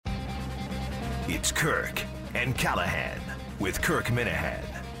It's Kirk and Callahan with Kirk Minahan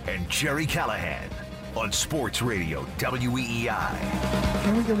and Gerry Callahan on Sports Radio WEEI.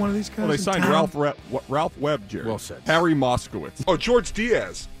 Can we get one of these guys? Well, they signed Ralph Webb, Gerry. Well said. Harry Moskowitz. Oh, George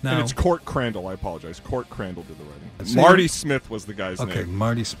Diaz. No. And it's Court Crandall. I apologize. Court Crandall did the writing. Marty Smith was the guy's name. Okay,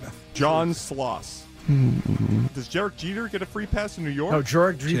 Marty Smith. John Sloss. Does Jarek Jeter get a free pass in New York? No,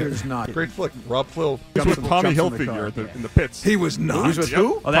 Jarek Jeter is not. Great flick. Rob Flill. He was with Tommy Hilfiger in the pits. He was not. He was with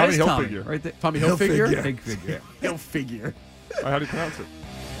who? Oh, that Tommy is Tommy. Hilfiger. Right there. Tommy Hilfiger? Big figure. Hilfiger. How do you pronounce it?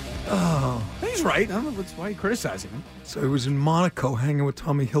 Oh. He's right. I don't know why you're criticizing him. So he was in Monaco hanging with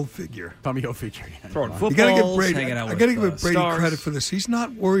Tommy Hilfiger. Tommy Hilfiger. Yeah. Throwing You footballs, gotta give Brady, hanging out I with got to give Brady stars. credit for this. He's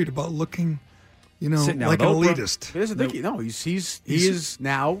not worried about looking, Sitting down like an with Oprah. elitist. He doesn't think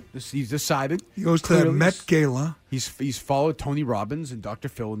he's decided. He goes to the Met Gala. He's followed Tony Robbins and Dr.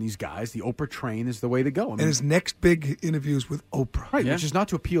 Phil and these guys. The Oprah train is the way to go. I mean, And his next big interview is with Oprah. right, Yeah. which is not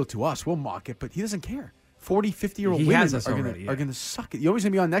to appeal to us. We'll mock it, but he doesn't care. 40, 50-year-old He women has us are already, going to suck it. The always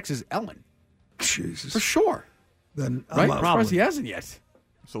going to be on next is Ellen. Jesus. For sure. Then Right? I'm I'm out. surprised he hasn't yet.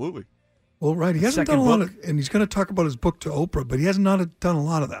 Absolutely. Well, right. He hasn't done second a lot book. of, and he's going to talk about his book to Oprah, but he has not done a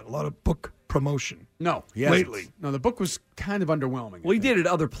lot of that, a lot of book promotion. No, he hasn't. Lately. No, the book was kind of underwhelming. Well, he did it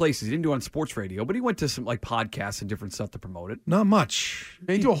other places. He didn't do it on sports radio, but he went to some podcasts and different stuff to promote it. Not much. He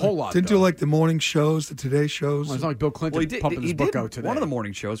didn't do a whole lot. Didn't though. do like the morning shows, the Today shows. Well, it's not like Bill Clinton Well, he did. pumping He his book did out today. one of the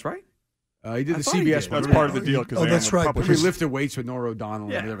morning shows, right? He did I the thought he CBS did. one. That's part of the deal. Oh, that's right. He Because lifted weights with Nora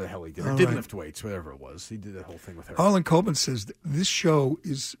O'Donnell Yeah. and whatever the hell he did. All Or didn't right. lift weights, whatever it was. He did that whole thing with her. Harlan Coben says this show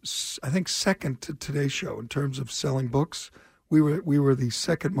is, I think, second to Today's show in terms of selling books. We were the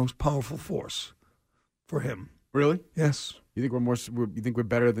second most powerful force for him. Really? Yes. You think you think we're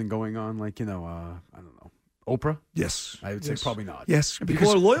better than going on I don't know, Oprah? Yes. I would say Yes. probably not. Yes. People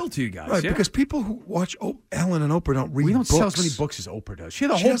are loyal to you guys. Right, yeah. because people who watch Ellen and Oprah don't read We don't books. sell as many books as Oprah does. She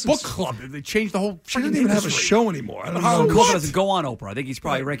had a She whole doesn't book s- club. They changed the whole. She doesn't freaking even have a industry. show anymore. I don't Harlan know. Coben doesn't go on Oprah. I think he's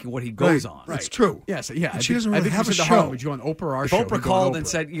probably ranking what he goes Right. on. That's true. Yes, yeah. And she doesn't really have a show. Harlan, would you go on Oprah or our If show? Oprah We'd go on called Oprah. and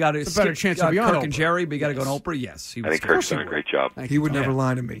said you got to It's a better chance to be on Kirk Oprah. and Gerry, but you got to Yes. go on Oprah. Yes, he I would think Kirk's done a great job. He would never Yeah.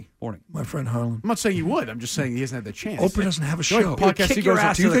 lie to me. Morning. My friend Harlan. I'm not saying he would. I'm just saying he hasn't had the chance. Oprah doesn't have a The only show. podcast Kick he your goes on.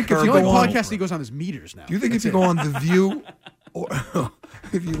 ass Do you to the think if curb. you The go only on, podcast he goes on is Meters now. do you think That's if you it. go on The View, or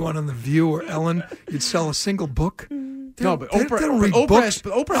if you went on The View or Ellen, you'd sell a single book? No, but They Oprah don't read Oprah books. has-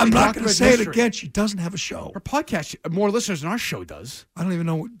 but Oprah has I'm been not talking going to about say it history. again. She doesn't have a show. Her podcast, more listeners than our show does. I don't even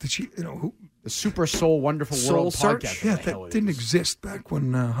know that she. Who? The Super Soul Wonderful Soul World Search? podcast. Yeah, What the hell that it didn't is. exist back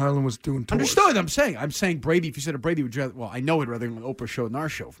when Harlan was doing tours. Understood. I'm saying Brady. If you said a Brady would rather, I know it rather than an Oprah show than our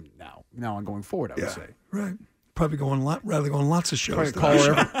show from now on going forward. I would Yeah, say. right. Probably rather go on lots of shows. Probably than call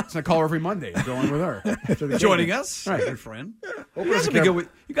our her. show. It's a call her every Monday. And go on with her. After the Joining game. us, Right. good friend. You guys will be good.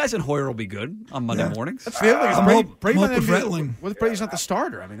 You guys and Hoyer will be good on Monday mornings. That's the other thing. is I'm Brady, hope- Brady I'm might hope not with be- Retling. What if Brady's not the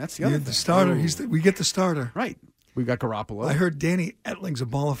starter? I mean, that's the other Yeah, thing. the starter. Oh. We get the starter. Right. We've got Garoppolo. I heard Danny Etling's a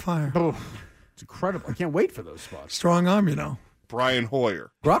ball of fire. Oh, it's incredible. I can't wait for those spots. Strong arm, you know. Brian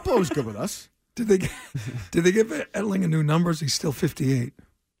Hoyer. Garoppolo's good with us. Did they give Etling a new numbers? He's still 58.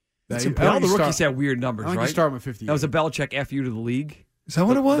 That's Now, important. All the you rookies start- had weird numbers, I think right? you start with 50. That was a Belichick FU to the league. Is that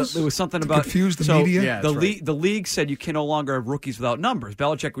what it was? There was something To about confuse the so media? Yeah. the that's right. the league said you can no longer have rookies without numbers.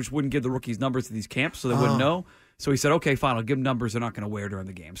 Belichick just wouldn't give the rookies numbers to these camps, so they wouldn't know. So he said, "Okay, fine, I'll give them numbers they're not going to wear during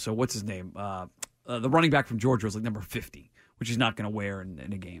the game." So what's his name? The running back from Georgia was like number 50, which he's not going to wear in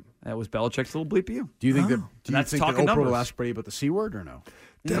a game. That was Belichick's little bleep you. Do you think that? And Do you that's think that talking Oprah will numbers. ask Brady about the C word or no?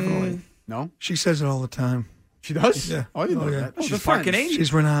 Definitely. No, She says it all the time. she does. Yeah. Oh, I didn't Oh, know yeah. that. Oh, She's they're part friends. Canadian.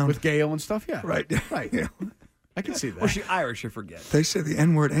 She's renowned. with Gail and stuff. Yeah. Right. Right. Yeah. I can see that. Well, she's Irish, I forget. They say the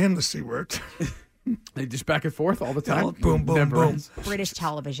N word and the C word. They just back and forth all the time. Boom, boom, Never boom. ends. British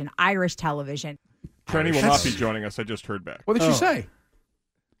television, Irish television. Trenny will not be joining us. I just heard back. What did she say?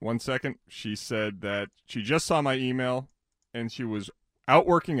 1 second. She said that she just saw my email and she was out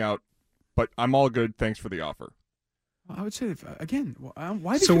working out, but I'm all good. Thanks for the offer. I would say again.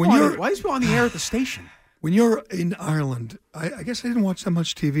 Why do So people when on you're- it- why is people on the air at the station? When you're in Ireland, I guess I didn't watch that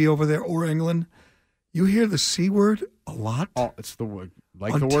much TV over there or England. You hear the C word a lot Oh, it's the word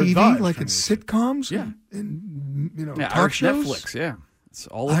like on the word TV, vibe, like for in me. sitcoms, Yeah. in Yeah, talk Irish shows. Netflix, yeah. It's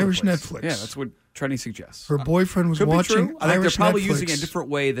all over Irish the place. Netflix. Yeah, that's what Trenny suggests. Her boyfriend was Could watching be true. I think Irish they're probably Netflix. using it a different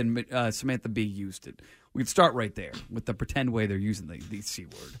way than Samantha Bee used it. We could start right there with the pretend way they're using the C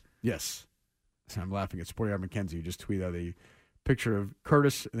word. Yes. So I'm laughing at Sporty R. McKenzie, who just tweeted out a picture of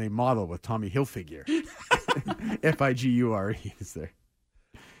Curtis and a model with Tommy Hilfiger. Figure is there.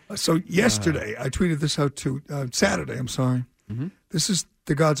 So yesterday, I tweeted this out too. Saturday, I'm sorry. Mm-hmm. This is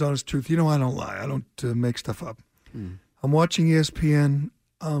the God's honest truth. You know I don't lie. I don't make stuff up. I'm watching ESPN,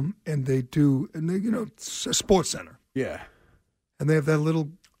 and they it's a Sports Center, Yeah. and they have that little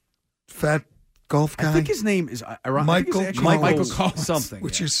fat golf guy. I think his name is Michael Michael Collins. Something.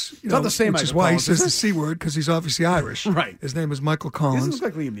 which yeah. is not the same which is Michael why Collins, he says is the it? C word because he's obviously Irish. Right. His name is Michael He doesn't Collins,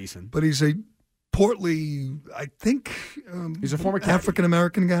 look like Liam Neeson. but he's a portly, I think, He's a former caddy. African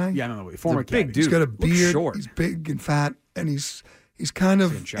American guy. Yeah, I don't know. Former big caddy. dude. He's got a Looks beard. short. He's big and fat, and he's kind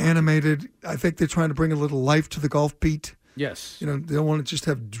of John. animated. I think they're trying to bring a little life to the golf beat. Yes. They don't want to just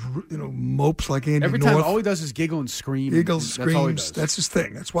have mopes like Andy Every North. time, all he does is giggle and scream. Giggles, That's all he screams. does. That's his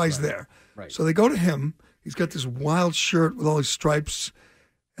thing. That's why he's there. Right. So they go to him. He's got this wild shirt with all these stripes,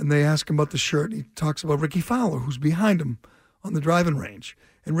 and they ask him about the shirt. And he talks about Ricky Fowler, who's behind him on the driving range.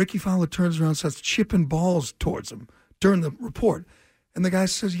 And Ricky Fowler turns around and starts chipping balls towards him during the report. And the guy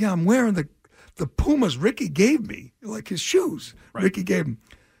says, "Yeah, I'm wearing the Pumas Ricky gave me, like his shoes. Right. Ricky gave him."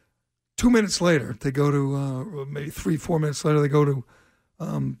 2 minutes later, they go to maybe 3-4 minutes later. They go to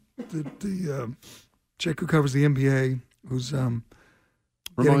the chick who covers the NBA, who's Ramona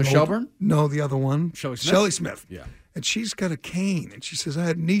getting older. Shelburne? No, the other one, Shelley Smith? Shelley Smith. Yeah. And she's got a cane, and she says, "I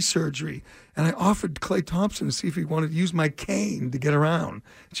had knee surgery, and I offered Klay Thompson to see if he wanted to use my cane to get around."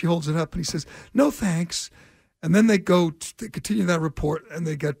 And she holds it up, and he says, "No, thanks." And then they continue that report, and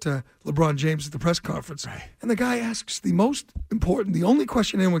they get LeBron James at the press conference. Right. And the guy asks the most important, the only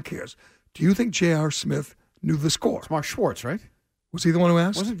question anyone cares: do you think J.R. Smith knew the score? It's Mark Schwartz, right? Was he the one who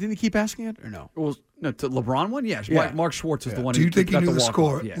asked? Didn't he keep asking it or no? Well, no, to LeBron one? Yeah. Yeah. Mark Schwartz is the one Do who you think he got knew the walk-off.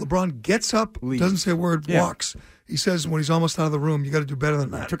 score? Yeah. LeBron gets up, Leaves. doesn't say a word, Yeah. walks. He says when he's almost out of the room, you got to do better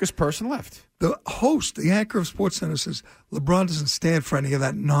than that. Took his purse and left. The host, the anchor of SportsCenter, says LeBron doesn't stand for any of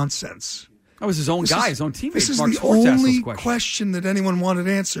that nonsense. That was his own This guy, is- his own teammate. This is Mark the Schwartz asked only those questions. question that anyone wanted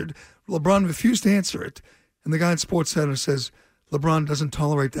answered. LeBron refused to answer it, and the guy at SportsCenter says LeBron doesn't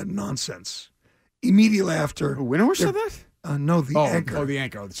tolerate that nonsense. Immediately after, Winnower said that? no, the anchor. Oh, the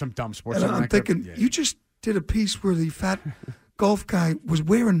anchor. Oh, some dumb sports And I'm anchor. thinking, Yeah. you just did a piece where the fat golf guy was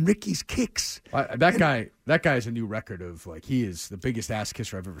wearing Ricky's kicks. That guy is a new record of he is the biggest ass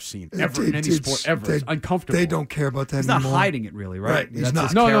kisser I've ever seen ever in any sport ever. It's uncomfortable. They don't care about that He's anymore. not hiding it, really, right? Right, he's That's not.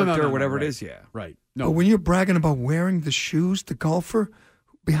 his No, character or whatever right. it is, yeah. Right. But No. when you're bragging about wearing the shoes the golfer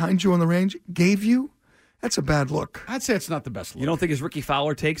behind you on the range gave you, that's a bad look. I'd say it's not the best look. You don't think his Ricky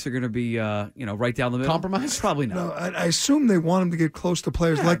Fowler takes are going to be, right down the middle? Compromise? Probably not. No, I assume they want him to get close to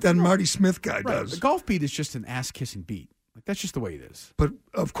players like that Marty Smith guy Right. does. The golf beat is just an ass kissing beat. That's just the way it is. But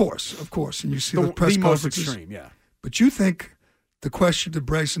of course, and you see the press The most conferences. extreme, yeah. But you think the question to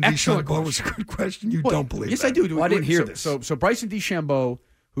Bryson Excellent DeChambeau was a question. good question? You Well, don't believe yes, that? I do. Well, I didn't hear so, this. So Bryson DeChambeau,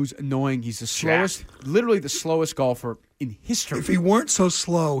 who's annoying, he's the slowest, literally the slowest golfer in history. If he weren't so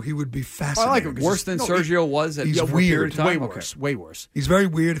slow, he would be fascinating. I like him 'cause Worse than No, Sergio was at he's for a weird. period of time? way Okay. worse, way worse. He's very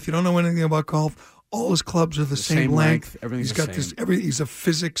weird. If you don't know anything about golf, all his clubs are the same length. everything's He's the got same. this. He's a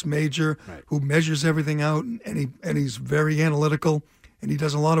physics major Right. who measures everything out, and he's very analytical, and he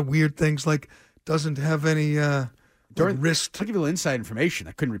does a lot of weird things like doesn't have any wrist. I'll give you a little inside information.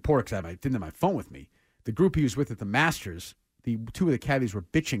 I couldn't report because I didn't have my phone with me. The group he was with at the Masters, the two of the caddies were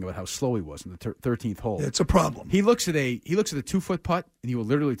bitching about how slow he was in the 13th hole. It's a problem. He looks at a 2-foot putt, and he will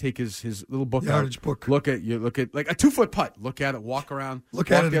literally take his little book Yardage out. book. Look at like a 2-foot putt. Look at it. Walk around. Look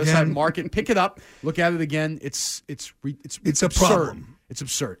walk at it the other side. again. Mark it. Pick it up. Look at it again. It's a absurd. problem. It's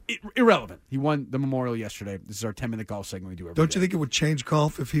absurd. Irrelevant. He won the Memorial yesterday. This is our 10-minute golf segment we do every Don't you day. think it would change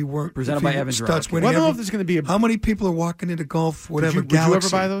golf if he weren't Presented if by he Evans starts Rock. winning? Well, I don't know every- if there's going to be a. How many people are walking into golf? Whatever would you ever galaxy.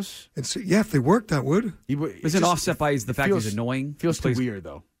 buy those? Yeah, if they worked, I would. Isn't offset by the fact he's annoying? Feels too Plays- weird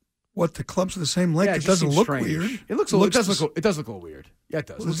though. What, the clubs are the same length? Yeah, it just doesn't seems look strange. weird. It does look a little weird. Yeah, it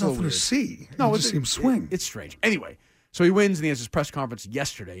does. Well, It looks there's a little nothing weird. to see. No, it just seems swing. It's strange. Anyway, so he wins and he has his press conference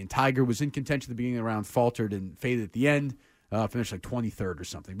yesterday. And Tiger was in contention at the beginning of the round, faltered and faded at the end. Finished like 23rd or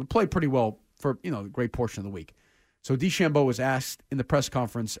something, but played pretty well for a great portion of the week. So DeChambeau was asked in the press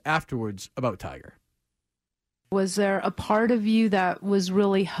conference afterwards about Tiger. Was there a part of you that was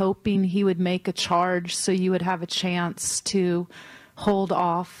really hoping he would make a charge so you would have a chance to hold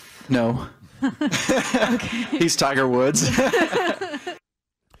off? No. He's Tiger Woods.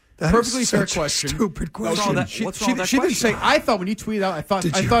 That Perfectly is fair such a question. stupid question. What's wrong with that She didn't question? say. I thought when you tweeted out, I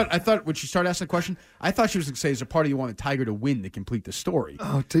thought when she started asking the question, I thought she was going to say, "Is a part of you wanted Tiger to win to complete the story?" You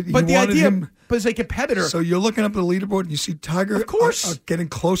but the wanted idea, him. but as a competitor, So you're looking up at the leaderboard and you see Tiger, Of course. getting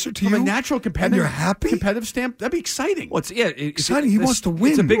closer to from you. a natural and competitive, you're happy. competitive stamp, that'd be exciting. Well, it's Exciting. He wants to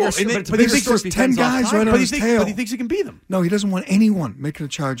win. It's a bigger, Well, but it's a but he bigger thinks story there's if he 10 fends off guys Tiger. right on his tail. But he thinks he can beat them. No, he doesn't want anyone making a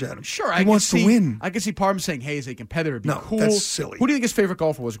charge at him. Sure, he wants to win. I can see part of him saying, "Hey, as a competitor, it'd be No, cool." that's silly. Who do you think his favorite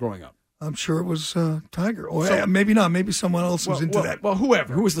golfer was growing up? I'm sure it was Tiger, or So- maybe not. Maybe someone else was into that. Well,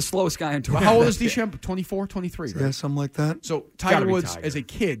 whoever. Who was the slowest guy in tour? How old is DeChambeau? 24, 23, right? Yeah, something like that. So gotta Tiger be Woods, Tiger. as a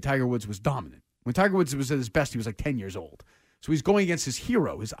kid, Tiger Woods was dominant. When Tiger Woods was at his best, he was like 10 years old. So he's going against his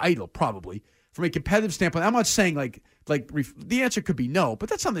hero, his idol, probably, from a competitive standpoint, I'm not saying like the answer could be no, but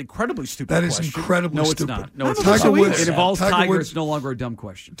that's not an incredibly stupid That question. is incredibly No, it's stupid. not. No, it's I don't not. think so either. It involves Tiger Tiger. Woods- It's no longer a dumb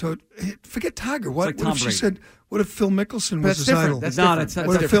question. Forget Tiger. What, like what Tom if she Brady. said? What if Phil Mickelson But was that's his different. idol? That's No, different. that's That's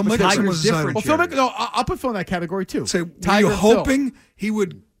what if Phil different. Mickelson Tiger's was his idol? different. Well, Phil Mickelson, no, I'll put Phil in that category too. Say, were Tiger you and Phil. hoping he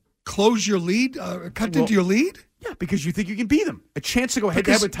would close your lead, cut into your lead? Yeah, because you think you can beat him. A chance to go head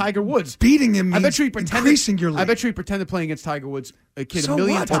to head Because with Tiger Woods. Beating him I means bet you he pretended, increasing your lead. I bet you he pretended playing against Tiger Woods a kid So a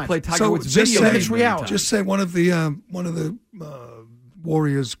million what? times. Or play Tiger So Woods just video say- game it's a million reality. times. Just say one of the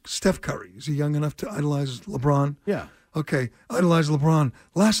Warriors, Steph Curry. Is he young enough to idolize LeBron? Yeah. Okay, idolize LeBron.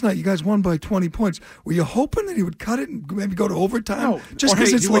 Last night, you guys won by 20 points. Were you hoping that he would cut it and maybe go to overtime? No. Just Or, hey,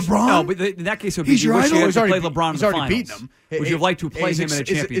 because it's you wish- LeBron? No, but in that case, it would He's be your you wish idol. you had He's to already play beat- LeBron in he's the already finals. beaten him. Would you have liked to have played him in a Is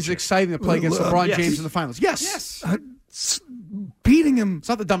championship? it exciting to play against LeBron Yes. James in the finals? Yes. Yes. Beating him. It's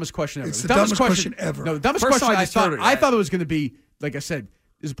not the dumbest question ever. It's the dumbest question ever. No, the dumbest First question time I I just heard thought, it. I thought it was going to be, like I said,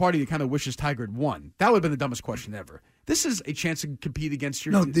 is a party that kind of wishes Tiger had won. That would have been the dumbest question ever. This is a chance to compete against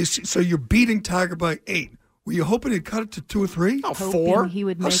your No, so you're beating Tiger by 8. Were you hoping he'd cut it to 2 or 3? No, Hoping 4. he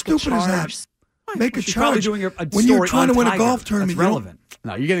would How make stupid a is that? charge. Make a She's probably charge. doing a when you're story trying to on win a Tiger. golf tournament. That's you don't- relevant.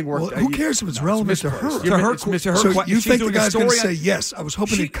 No, you're getting worked. Well, who cares if it's relevant to her? misplaced. To her, It's mis- to her So question, you she's think the doing a guy's going to story say, yes, I was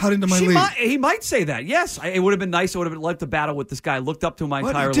hoping She- he'd cut into my she lead. He might say that. Yes, it would have been nice. I would have liked to battle with this guy. I looked up to him my What?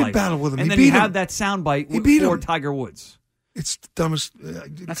 entire He did life. battle with him. And He then beat he him. had that soundbite He beat for him. Tiger Woods. It's the dumbest.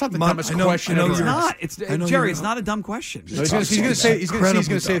 That's not the Mon- dumbest I know- question I know ever. It's you're- not. It's I know Jerry. you're- It's not a dumb question. No, he's going to say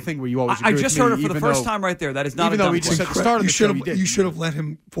incredibly a thing where you always I agree just with heard me, it for the even first though- time right there. That is not even a though dumb we just question. at the start of You the show, should he have. did. You should have let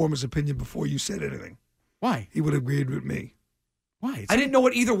him form his opinion before you said anything. Why? He would have agreed with me. Why? I didn't know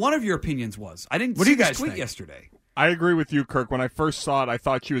what either one of your opinions was. I didn't What do see you this guys tweet think? yesterday. I agree with you, Kirk. When I first saw it, I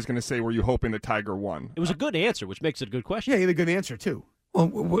thought she was going to say, "Were you hoping that Tiger won?" It was a good answer, which makes it a good question. Yeah, you had a good answer too. Well,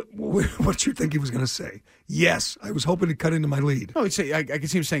 what do you think he was going to say? Yes, I was hoping to cut into my lead. No, he'd say I can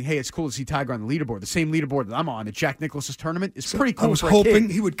see him saying, "Hey, it's cool to see Tiger on the leaderboard. The same leaderboard that I'm on at Jack Nicklaus's tournament is pretty cool." I was for a hoping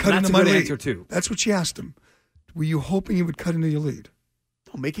kid. he would cut That's into a my good lead. answer, too. That's what she asked him. Were you hoping he would cut into your lead?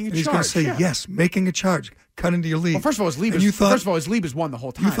 No, making a And he's charge. going to say yeah. yes, making a charge, cut into your lead. Well, first of all, his lead And was you thought, first of all his lead was won the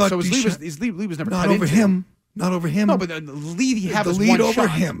whole time. you thought So his lead Desha- was lead was never not cut over into. him, not over him. No, but the lead he had the was lead one over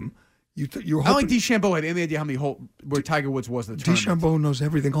shot. him. You were I don't hoping. think DeChambeau had any idea how many where Tiger Woods was in the tournament. DeChambeau knows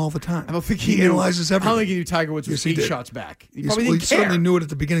everything all the time. I don't think he knew, analyzes everything. I don't think he knew Tiger Woods was Yes, he 8 did. shots back. He Yes, probably well, didn't he care. certainly knew it at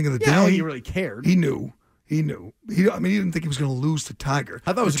the beginning of the Yeah, day. he really cared. He knew. He didn't think he was going to lose to Tiger.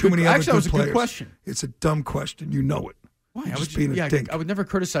 I thought it was There were a too good- many other actually, that was a good players. question. It's a dumb question. You know it. Why? You're I would just being a dink. I would never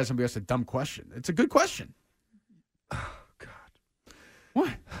criticize somebody who asks a dumb question. It's a good question. Oh, God. What?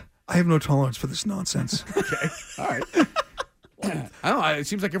 I have no tolerance for this nonsense. Okay. All right. I don't know. It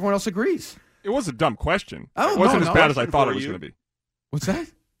seems like everyone else agrees. It was a dumb question. Oh, It wasn't no, as no. bad as I Question thought for it was you. going to be. What's that?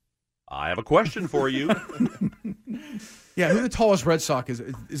 I have a question for you. Yeah, who the tallest Red Sox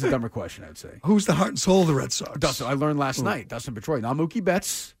is a dumber question, I'd say. Who's the heart and soul of the Red Sox? Dustin, I learned last night. Dustin Pedroia. Not Mookie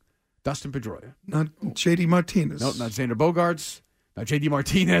Betts. Dustin Pedroia. Not J.D. Martinez. Nope, not Xander Bogaerts. Not J.D.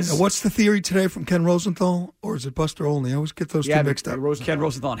 Martinez. Now, what's the theory today from Ken Rosenthal, or is it Buster Olney? I always get those two mixed up. Ken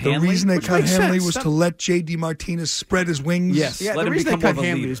Rosenthal and The Hanley. reason they Which cut makes Hanley sense. was That- to let J.D. Martinez spread his wings. Yes. Yeah, Let the him reason they become cut more of a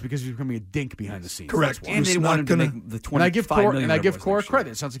Hanley leader. is because he was becoming a dink behind the scenes. Correct. That's why. And they It's didn't not want him to gonna- make the And I give 25 Cora, million. and I give whatever it was Cora next year.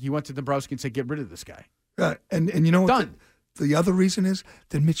 credit. It sounds like he went to Dombrowski and said, "Get rid of this guy." And you know what? Done. The other reason is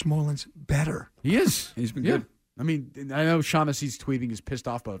that Mitch Moreland's better. He is. He's been Yeah. good. I mean, I know Shaughnessy's tweeting is pissed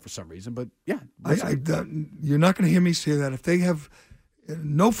off about it for some reason, but yeah, You're not going to hear me say that. If they have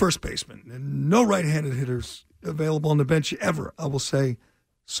no first baseman and no right-handed hitters available on the bench ever, I will say,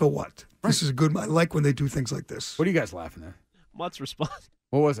 so what? This is a good. I like when they do things like this. What are you guys laughing at? Mutt's response.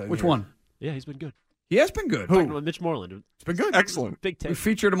 What was that? Which one? Yeah, he's been good. He has been good. Talking about Mitch Moreland. It's been good. Excellent. Big We take.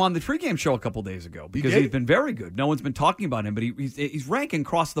 featured him on the pregame show a couple days ago because did? he's been very good. No one's been talking about him, but he's ranking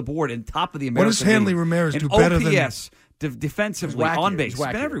across the board and top of the What American does Hanley League. Ramirez And do better than? OPS, defensively, He's wackier. on base, He's he's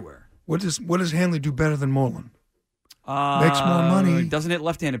been wackier. everywhere. What does Hanley do better than Moreland? Makes more money. Doesn't hit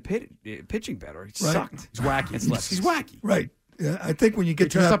left-handed pitching better? He Right. sucked. He's wacky. It's less. He's wacky. Right. Yeah, I think when you He get to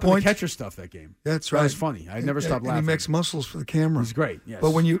dressed that up in the point, catcher stuff that game. that's That right. was funny. I never stopped And laughing. he makes muscles for the camera. He's great. Yes.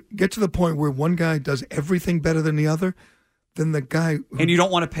 But when you get to the point where one guy does everything better than the other, then the guy who, And you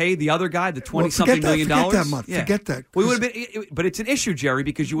don't want to pay the other guy the Well, $20-something million? Forget that month. Forget that. We would have been, but it's an issue, Jerry,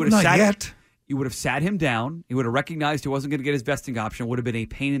 because you would have Not sat. yet. You would have sat him down. You would have recognized he wasn't going to get his vesting option. Would have been a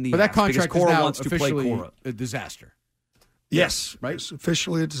pain in the but that ass contract because is Cora now wants to play officially Cora. a disaster. Yes, right? It's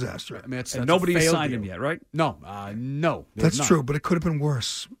officially a disaster. I mean, that's And a nobody has failed signed him deal. yet, right? No, no. they That's have not. true, but it could have been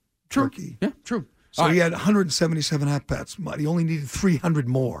worse. True. Turkey. Yeah, true. So All he right. had 177 at-bats. He only needed 300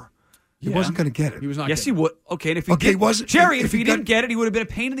 more. He Yeah. wasn't going to get it. He was not. Yes, he getting would. Okay, and if he Okay, did, wasn't- Jerry, if if he he got- didn't get it, he would have been a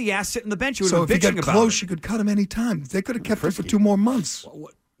pain in the ass sitting on the bench. He would So have if been he got bitching about close, it. you could cut him any time. They could have kept him for Frisky. 2 more months.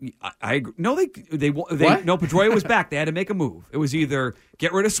 I agree. No, no, Pedroia was back. They had to make a move. It was either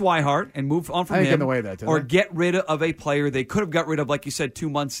get rid of Swihart and move on from I didn't get in him, the way of that, did or I? get rid of a player they could have got rid of, like you said, 2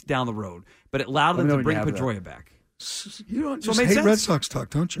 months down the road. But it allowed them to bring Pedroia back. You don't So it just made hate sense. Red Sox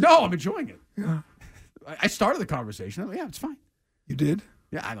talk, don't you? No, I'm enjoying it. Yeah. I started the conversation. Yeah, it's fine. You did?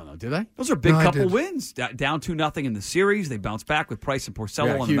 Yeah, I don't know. Did I? Those are big No, I couple did. wins. Down 2-0 in the series. They bounced back with Price and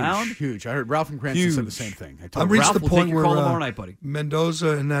Porcello on huge, the mound. huge. I heard Ralph and Cranston said the same thing. I told I've reached Ralph the will point take your where call tomorrow night, buddy.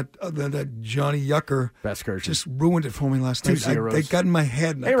 Mendoza and that Johnny Yucker Best Kirsch. just ruined it for me last night. 2 zeros. They got in my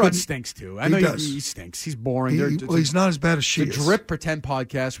head. And I A-Rod couldn't- stinks too. I He know does. he stinks. He's boring. Well, he's not as bad as she the is. drip pretend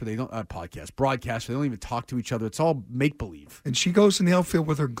podcast where they don't broadcast where they don't even talk to each other. It's all make believe. And she goes in the outfield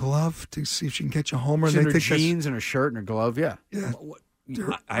with her glove to see if she can catch a homer. She's and in they her think that's- jeans and her shirt and her glove. Yeah. Yeah.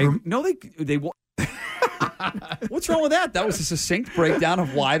 No, they. What's wrong with that? That was a succinct breakdown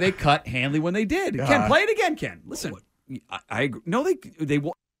of why they cut Hanley when they did. Ken, play it again, Ken. Listen, I agree. No, they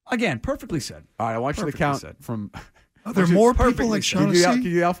again perfectly said. All right, I want you to Perfectly count said. from. Are there more people perfectly like said. Can you Shaughnessy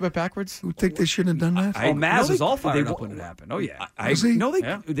do the alphabet backwards? who think they shouldn't have done that? Maz was all fired fired up up when it happened. Oh yeah, Was he? no, they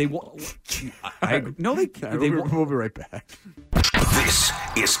Yeah. they no they We'll be right back. This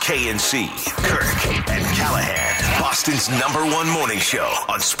is KNC, Kirk and Callahan, Boston's #1 morning show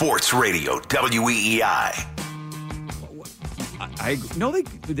on Sports Radio WEEI. no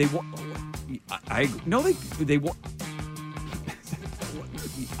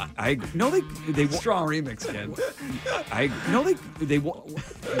they strong remix, Ken.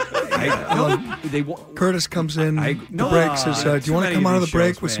 Curtis comes in the break, says, do you want to come out of the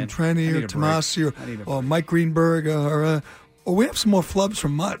break with some Trenny or Tomase or Mike Greenberg or we have some more flubs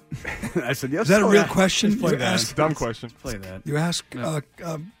from Mutt. I said, yes. Is that a real question? Play You that. ask, Dumb question. Play that. you ask I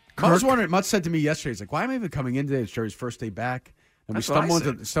Kirk? was wondering. Mutt said to me yesterday, he's like, "Why am I even coming in today? It's Jerry's first day back." And That's we what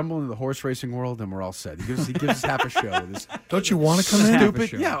I stumble into the horse racing world, and we're all set. He gives us half a show. This Don't you want to come in? Stupid.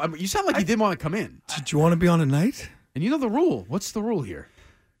 stupid. Yeah, I mean, you sound like you didn't want to come in. Did you want to be on a night? And you know the rule. What's the rule here?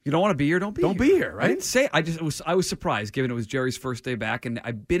 You don't want to be here, don't be Don't here. be here, right? I didn't say. I was surprised, given it was Jerry's first day back, and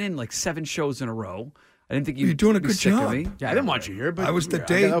I've been in like 7 shows in a row. I didn't think You're you'd doing a be good sick job. of me. Yeah, I didn't want you here, but I was the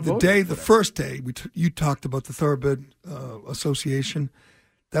got outvoted. the first day you talked about the Thoroughbred Association.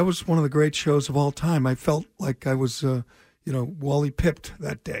 That was one of the great shows of all time. I felt like I was, Wally pipped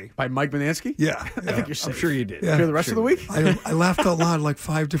that day. By Mike Bonansky. Yeah, I think you're safe. I'm sure you did. Yeah. Sure the rest of the week. I laughed out loud like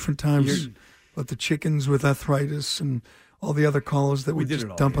 5 different times about the chickens with arthritis and all the other callers that We were did just it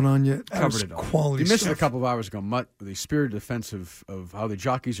all, dumping on you. That Covered was it all. quality You missed it a stuff. couple of hours ago, Mutt, with a spirited defense of how the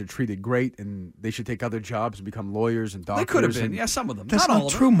jockeys are treated great and they should take other jobs and become lawyers and doctors. They could have been. and Yeah, some of them. That's not all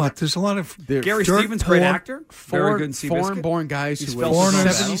not of true, them. Mutt. There's a lot of they're Gary dirt Stevens, great poor, actor. Very good in Seabiscuit. foreign-born guys He's who felt weigh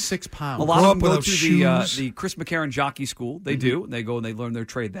Foreigners. 76 pounds. A lot Grow of up them go without to shoes. the Chris McCarron Jockey School. They do. They go and they learn their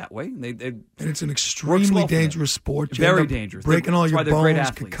trade that way. And they and it's an well extremely for them. dangerous sport. You Very end up dangerous. Breaking all That's your why they're great bones,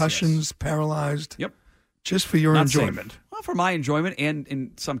 athletes, concussions, paralyzed. Yep. Just for your Not safe. enjoyment. Well, for my enjoyment and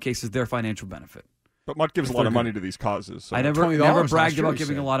in some cases their financial benefit. But Mutt gives a lot of money to these causes. So I never $20 bragged last year, about he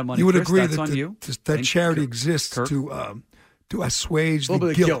giving said. a lot of money. You would Chris, agree that's that on you. that And charity Kirk. exists Kirk. to assuage A little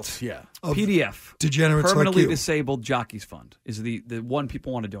the bit of guilt guilt, yeah. of PDF. degenerates like Permanently you. Disabled Jockeys Fund is the one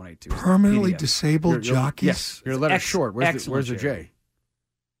people want to donate to. Permanently PDF. disabled jockeys? Yes. You're a letter Ex- short. Where's excellent the J? charity.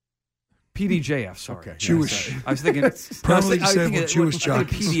 PDJF, sorry. Okay. Jewish. I was thinking Permanently I was thinking disabled Jewish I think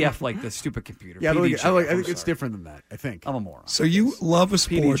jockeys. PDF like the stupid computer. Yeah, I PDJF, think I'm it's sorry. different than that, I think. I'm a moron. So you love a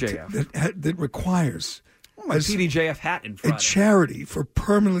sport PDJF. that requires My as PDJF hat in a front. charity for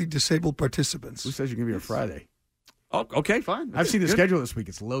permanently disabled participants. Who says you're going to be here Friday? Oh, okay, fine. I've seen the Good. schedule this week.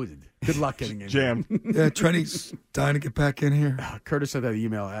 It's loaded. Good luck getting in. Jammed. Yeah, Trenny's dying to get back in here. Curtis sent that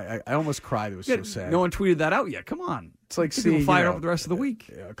email. I almost cried. It was so sad. No one tweeted that out yet. Come on. It's like People seeing fire you know, up the rest of the week.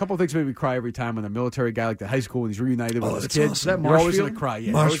 A couple of things made me cry every time when a military guy like the high school when he's reunited with his that's kids. awesome. You're always going Marshfield? to cry. Yeah,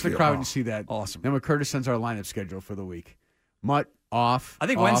 you're always going to Marshfield. cry when you see that. Awesome. Then when Curtis sends our lineup schedule for the week, Mutt off. I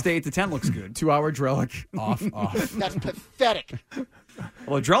think off, Wednesday 8 to 10 looks good. 2-hour Drellick off. That's pathetic.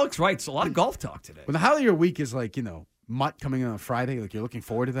 Well, Drellick's right. It's a lot of golf talk today. When the highlight of your week is like Mutt coming in on Friday, like you're looking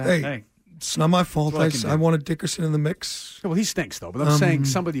forward to that. Hey, it's not my fault. That's what I can I do. wanted Dickerson in the mix. Well, he stinks though. But I'm saying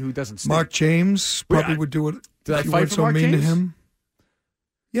somebody who doesn't stink. Mark James probably Wait, would do it did I if you fight weren't for so Mark mean James? to him.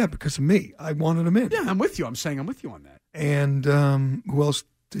 Yeah, because of me. I wanted him in. Yeah, I'm with you. I'm saying I'm with you on that. And who else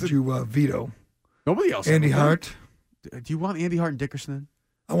did you veto? Nobody else. Andy Okay. Hart. Do you want Andy Hart and Dickerson in?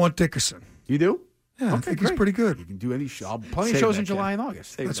 I want Dickerson. You do? Yeah, I Okay, think great. he's pretty good. You can do any show. Plenty of Save shows that, in July Ken. and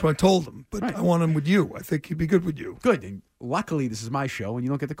August. Save That's that. what I told him. But Right. I want him with you. I think he'd be good with you. Good. And luckily, this is my show, and you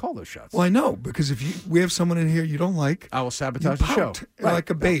don't get to call those shots. Well, I know, because if we have someone in here you don't like, I will you sabotage the show. pout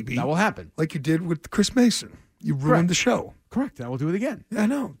like a baby. That will happen. Like you did with Chris Mason. You ruined Correct. the show. Correct. I will do it again. Yeah, I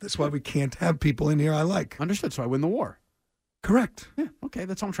know. That's why we can't have people in here I like. Understood. So I win the war. Correct. Yeah, okay,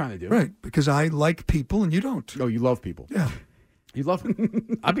 that's what I'm trying to do. Right, because I like people and you don't. No, you love people. Yeah. You love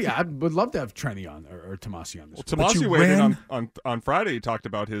him. I would love to have Trenny on or Tomase on this. Well, Tomase weighed in on Friday. He talked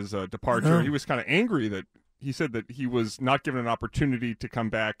about his departure. He was kind of angry that he said that he was not given an opportunity to come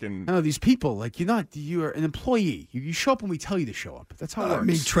back. And I know these people, like you're an employee. You show up when we tell you to show up. That's how it works. I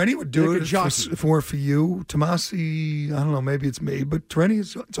mean, Trenny would do Like it if it weren't for you. Tomase, I don't know, maybe it's me, but Trenny,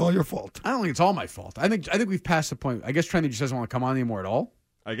 it's all your fault. I don't think it's all my fault. I think we've passed the point. I guess Trenny just doesn't want to come on anymore at all.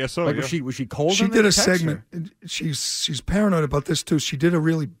 I guess so. Like, yeah. was she cold? She on did the a text, segment. or? She's paranoid about this too. She did a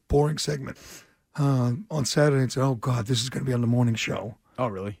really boring segment on Saturday and said, "Oh God, this is going to be on the morning show." Oh,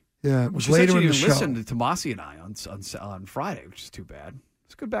 really? Yeah, it was She later said she in the didn't show. listen to Tomase and I on Friday, which is too bad.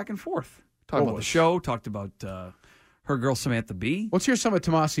 It's good back and forth. Talked about the show. Talked about her girl Samantha Bee. Let's hear some of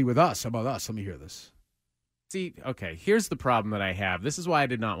Tomase with us. How about us? Let me hear this. See, okay, here's the problem that I have. This is why I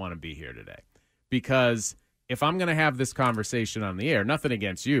did not want to be here today. Because if I'm going to have this conversation on the air, nothing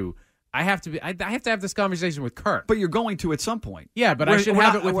against you, I have to have this conversation with Kirk. But you're going to at some point. Yeah, but I should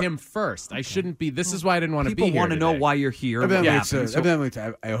have it with him first. I shouldn't be. This is why I didn't want to be here. People want to know today. why you're here. Evidently,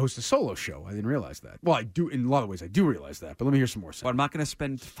 I host a solo show. I didn't realize that. Well, I do in a lot of ways. I do realize that. But let me hear some more. But I'm not going to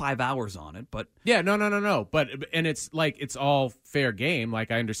spend 5 hours on it. But yeah, no. But it's like it's all fair game.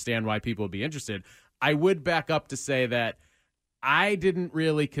 Like I understand why people would be interested. I would back up to say that I didn't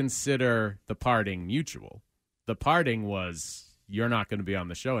really consider the parting mutual. The parting was, you're not going to be on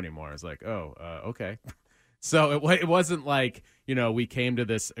the show anymore. I was like, oh, okay. So it wasn't like, we came to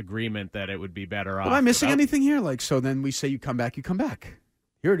this agreement that it would be better off. Am I missing anything here? Like, so then we say you come back, you come back.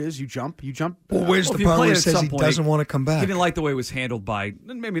 Here it is. You jump. Well, where's the part where he says he doesn't want to come back? He didn't like the way it was handled by,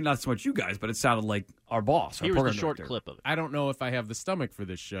 maybe not so much you guys, but it sounded like our boss. Here was the short clip of it. I don't know if I have the stomach for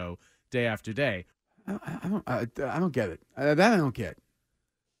this show day after day. I don't get it. That I don't get.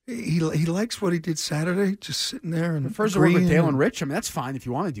 He likes what he did Saturday, just sitting there and prefers to work with Dale and Rich. I mean, that's fine if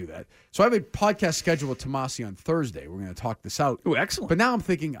you want to do that. So I have a podcast scheduled with Tomase on Thursday. We're going to talk this out. Oh, excellent. But now I'm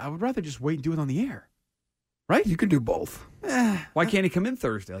thinking I would rather just wait and do it on the air. Right? You can do both. Why can't he come in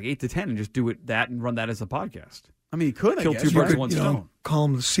Thursday, like 8 to 10, and just do that and run that as a podcast? I mean, he could. Kill I guess, two birds with one stone. Call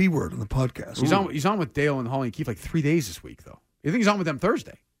him the C word on the podcast. He's on with Dale and Holly and Keith like 3 days this week, though. You think he's on with them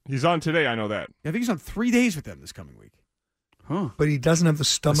Thursday? He's on today. I know that. Yeah, I think he's on 3 days with them this coming week. Huh. But he doesn't have the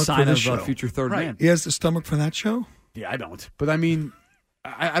stomach sign for this of show. Future third man. He has the stomach for that show? Yeah, I don't. But I mean,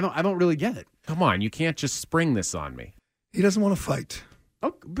 I don't really get it. Come on, you can't just spring this on me. He doesn't want to fight.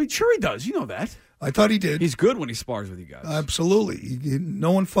 Oh, but sure he does. You know that. I thought he did. He's good when he spars with you guys. Absolutely.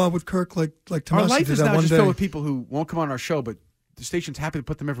 No one fought with Kirk like Our Tomase life did is that now one just day. filled with people who won't come on our show, but the station's happy to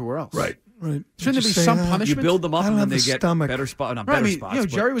put them everywhere else. Right. Shouldn't there be Just say some that. punishment? You build them up I and don't then have they the get stomach. better spot. Not Right, better I mean, spots.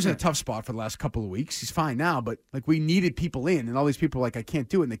 Gerry was in a tough spot for the last couple of weeks. He's fine now, but like we needed people in, and all these people were like, I can't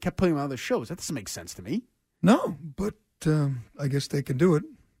do it, and they kept putting him on other shows. That doesn't make sense to me. No, but I guess they can do it.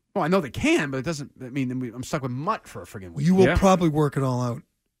 Well, I know they can, but it doesn't. I mean, I'm stuck with Mutt for a friggin' week. You will probably work it all out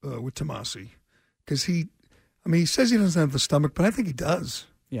with Tomase because he says he doesn't have the stomach, but I think he does.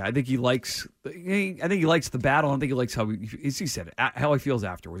 Yeah, I think he likes. I think he likes the battle. I think he likes how he said it, how he feels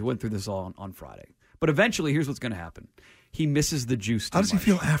afterwards. We went through this all on Friday, but eventually, here's what's going to happen. He misses the juice. Too How does he much.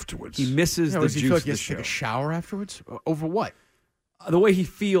 feel afterwards? He misses the does he juice feel like of he the has to show. take a shower afterwards? Over what? The way he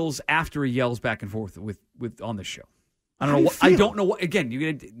feels after he yells back and forth with on the show. I How don't do know. you I feel? don't know what. Again,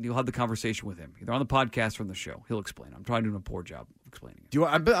 you'll have the conversation with him either on the podcast or on the show. He'll explain. I'm trying to do a poor job of explaining it.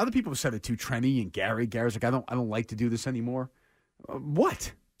 I bet other people have said it too. Trenny and Gary. Gary's like, I don't like to do this anymore.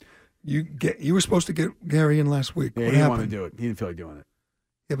 What? You were supposed to get Gerry in last week. Yeah, What he didn't happened? want to do it. He didn't feel like doing it.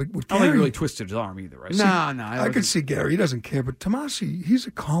 Yeah, but with I don't think he Gerry, really twisted his arm either, right? No. I could see Gerry. He doesn't care, but Tomase, he's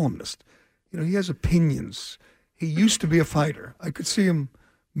a columnist. He has opinions. He used to be a fighter. I could see him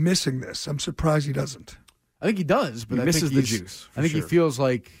missing this. I'm surprised he doesn't. I think he does, but He I misses think the juice, I think he sure. feels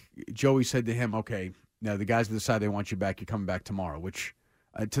like Joey said to him, "Okay, now the guys decide they want you back. You're coming back tomorrow." Which,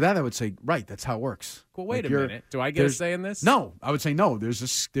 to that, I would say, right, that's how it works. Well, wait Like a minute. Do I get a say in this? No, I would say no.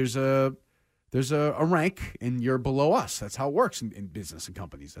 There's a rank, and you're below us. That's how it works in business and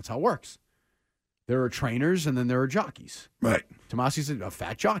companies. That's how it works. There are trainers, and then there are jockeys. Right. Tomase's a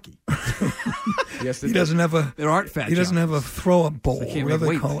fat jockey. He doesn't have a. There aren't fat. He doesn't have a throw-up bowl, They can't whatever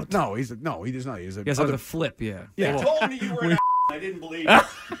make they call weight. it. No, he does not. He's a He has a flip. Yeah. Yeah. Told me you were an I didn't believe it.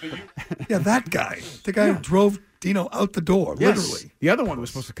 Yeah, that guy. The guy who drove Dino out the door, Yes. literally. The other one was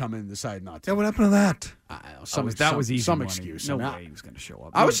supposed to come in and decide not to. Yeah, what happened to that? That was easy some money. excuse. No I mean, way he was going to show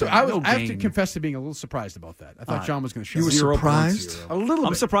up. I have to game. confess to being a little surprised about that. I thought John was going to show You up. were 0.0. surprised? A little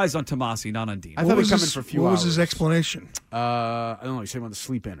I'm bit. surprised on Tomase, not on Dino. I thought he'd come in his, for a few what hours. was his explanation? I don't know. He said he wanted to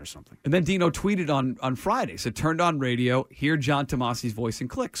sleep in or something. And then Dino tweeted on Friday, said, turned on radio, hear John Tomase's voice and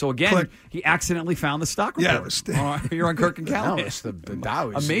click. So again, Click. he accidentally found the stock Yeah, report. You're on Kirk and No, Callahan. it's the Dow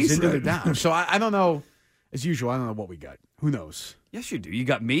is Amazing. into the Dow. So I don't know. As usual, I don't know what we got. Who knows? Yes, you do. You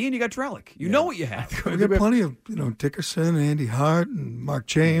got me and you got Drellick. You know what you have. We got plenty of Dickerson, Andy Hart, and Mark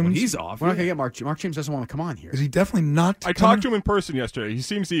James. When he's off. We're not going to get Mark. Mark James doesn't want to come on here. Is he definitely not? I talked to him in person yesterday. He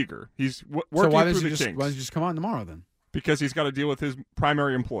seems eager. He's working So why through doesn't the he just kinks. why doesn't he just come on tomorrow then? Because he's got to deal with his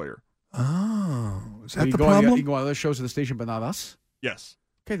primary employer. Oh, is that you the go on, problem? you can go on other shows of the station, but not us. Yes.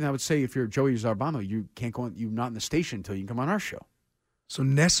 Okay, then I would say if you're Joey Zarbano, you can't go on. You're not in the station until you can come on our show. So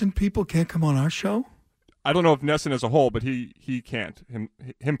Nesson people can't come on our show? I don't know if Nesson as a whole, but he can't.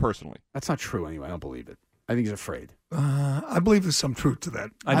 Him personally. That's not true anyway. I don't believe it. I think he's afraid. I believe there's some truth to that.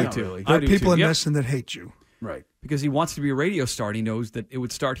 I do don't too. really. There I are do people too. in Yep. Nesson that hate you. Right. Because he wants to be a radio star and he knows that it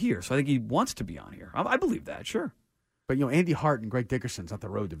would start here. So I think he wants to be on here. I believe that, sure. But Andy Hart and Greg Dickerson's not the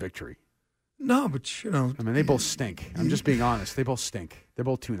road to victory. No, but I mean, they both stink. I'm just being honest. They both stink. They're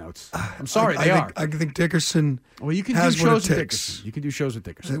both tune-outs. I'm sorry, they think, are. I think Dickerson Well, you can has do what shows it with takes. Dickerson. You can do shows with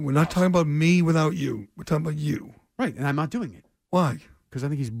Dickerson. We're not talking about me without you. We're talking about you. Right, and I'm not doing it Why? because I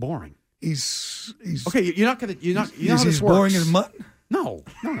think he's boring. He's Okay, you're not gonna. You're not. You know how he's this works. boring as mutt. No.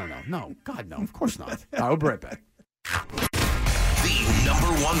 God, no. Of course not. All right, we'll be right back. The number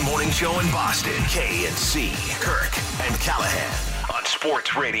one morning show in Boston, K&C, Kirk and Callahan on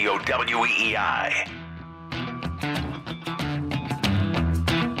Sports Radio WEEI.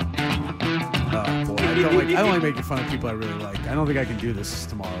 Oh boy, I don't like making fun of people I really like. I don't think I can do this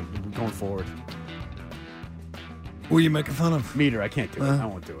tomorrow going forward. Who are you making fun of? Meter, I can't do it. I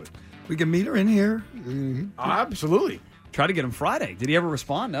won't do it. We can meet her in here. Absolutely. Try to get him Friday. Did he ever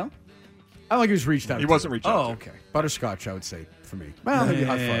respond? No? I don't like he was reached out. He to. wasn't reached out. Oh, to. okay. Butterscotch, I would say for me. Well, maybe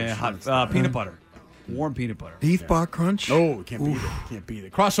hot fudge. Peanut butter. Warm peanut butter. Heath Bar Crunch. Oh, can't beat it. Can't beat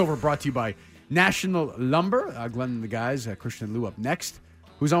it. Crossover brought to you by National Lumber. Glenn and the guys, Christian and Lou up next.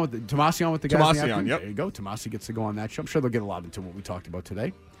 Who's on with Tomase on with the guys? Tomase in the on, afternoon? yep. There you go. Tomase gets to go on that show. I'm sure they'll get a lot into what we talked about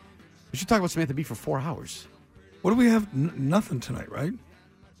today. We should talk about Samantha Bee for 4 hours. What do we have? Nothing tonight, right?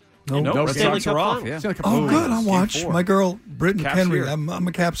 No. No, Red Stanley Sox Cup are off, finals. yeah. Stanley Cup Oh, Finals. good. I'll Game watch. 4. My girl, Britt Caps McHenry. here. I'm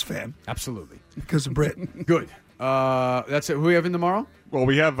a Caps fan Absolutely. because of Britt. Good. That's it. Who we have in tomorrow? Well,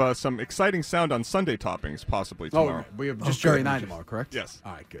 we have some exciting sound on Sunday toppings possibly tomorrow. Oh, we have just Jerry and I good. tomorrow, correct? Yes.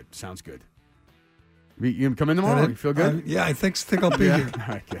 All right, good. Sounds good. You gonna come in tomorrow? You feel good? Yeah, I think I'll be Yeah. here. All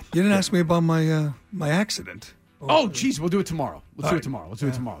right, good. You didn't ask me about my my accident. Oh, geez, we'll do it tomorrow. Let's do All it right. tomorrow. Let's do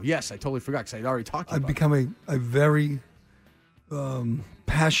it tomorrow. Yes, I totally forgot because I'd already talked to you I've about it. become a very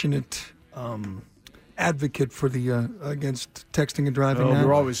passionate advocate for the against texting and driving. Oh, now.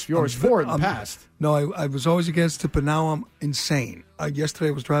 you're always for it in the I'm- past. No, I was always against it, but now I'm insane. Yesterday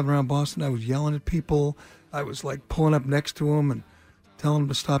I was driving around Boston. I was yelling at people. I was like pulling up next to them and telling them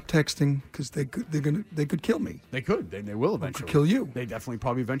to stop texting because they could kill me. They could. They will eventually. kill you. They definitely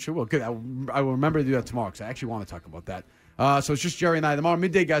probably eventually will. Good. I will remember to do that tomorrow because I actually want to talk about that. So it's just Jerry and I tomorrow.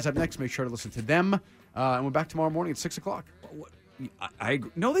 Midday guys up next. Make sure to listen to them. And we're back tomorrow morning at 6 o'clock. I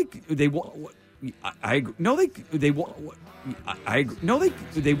agree. No, they won't. I agree. No, they won't. I agree. No,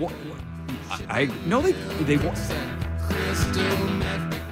 they won't. I no, they won't.